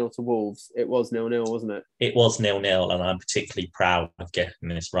went 2-0 to Wolves. It was 0-0, wasn't it? It was 0-0, and I'm particularly proud of getting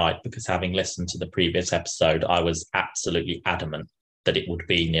this right because having listened to the previous episode, I was absolutely adamant that it would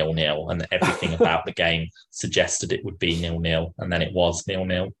be 0-0, and everything about the game suggested it would be 0-0, and then it was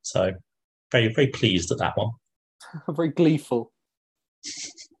 0-0. So very, very pleased at that one. Very gleeful.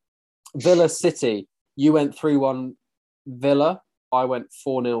 Villa City. You went 3-1 Villa. I went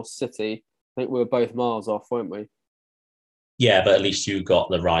 4-0 City. I think we were both miles off, weren't we? Yeah, but at least you got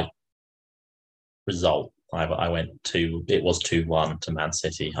the right result. I went it was 2-1 to Man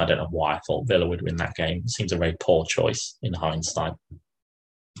City. I don't know why I thought Villa would win that game. It seems a very poor choice in hindsight.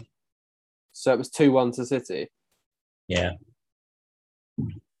 So it was 2-1 to City? Yeah.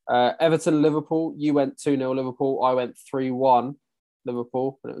 Everton Liverpool. You went 2-0 Liverpool. I went 3-1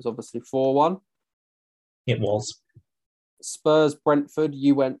 Liverpool, and it was obviously 4-1. It was. Spurs Brentford.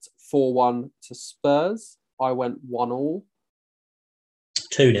 You went 4-1 to Spurs. I went 1-1.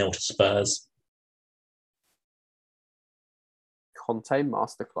 2-0 to Spurs. Conte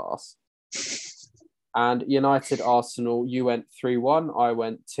masterclass. And United Arsenal, you went 3-1. I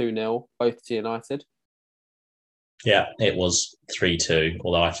went 2-0, both to United. Yeah, it was 3-2,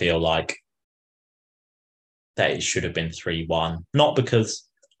 although I feel like that it should have been 3-1. Not because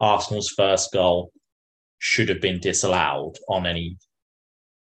Arsenal's first goal should have been disallowed on any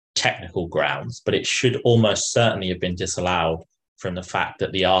technical grounds, but it should almost certainly have been disallowed from the fact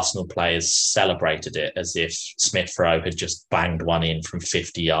that the Arsenal players celebrated it as if Smith Rowe had just banged one in from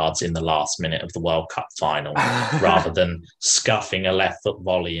 50 yards in the last minute of the World Cup final, rather than scuffing a left foot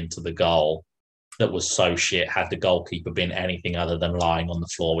volley into the goal that was so shit. Had the goalkeeper been anything other than lying on the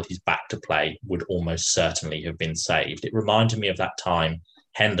floor with his back to play, would almost certainly have been saved. It reminded me of that time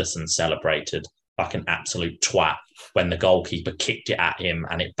Henderson celebrated like an absolute twat when the goalkeeper kicked it at him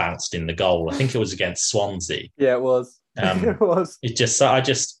and it bounced in the goal. I think it was against Swansea. Yeah, it was. It was.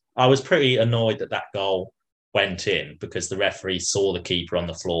 I was pretty annoyed that goal went in because the referee saw the keeper on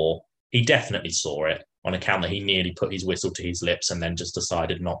the floor. He definitely saw it on account that he nearly put his whistle to his lips and then just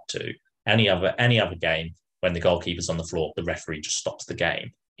decided not to. Any other game, when the goalkeeper's on the floor, the referee just stops the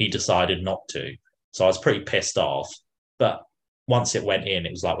game. He decided not to. So I was pretty pissed off. But once it went in,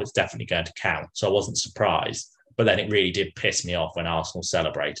 it was like, well, it's definitely going to count. So I wasn't surprised. But then it really did piss me off when Arsenal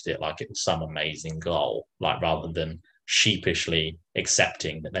celebrated it like it was some amazing goal, like rather than sheepishly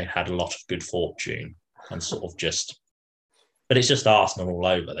accepting that they had a lot of good fortune and sort of just... But it's just Arsenal all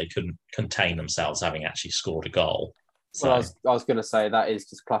over. They couldn't contain themselves having actually scored a goal. So, well, I was going to say that is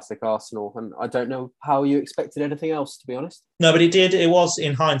just classic Arsenal, and I don't know how you expected anything else, to be honest. No, but it did. It was,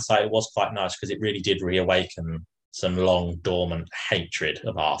 in hindsight, it was quite nice because it really did reawaken some long dormant hatred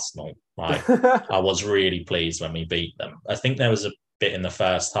of Arsenal. Like, I was really pleased when we beat them. I think there was a bit in the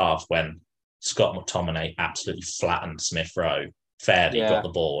first half when Scott McTominay absolutely flattened Smith Rowe, fairly got the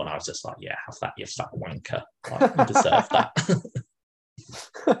ball, and I was just like, yeah, have that, you fat wanker. Like, you deserve that.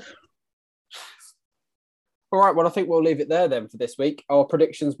 All right, well, I think we'll leave it there then for this week. Our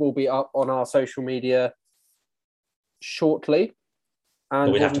predictions will be up on our social media shortly. And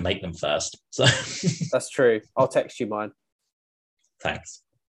but we have to make them first. So that's true. I'll text you mine. Thanks.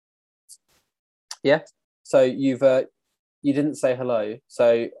 Yeah. So you didn't say hello.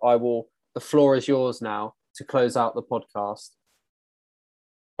 So the floor is yours now to close out the podcast.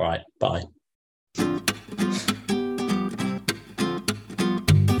 All right. Bye.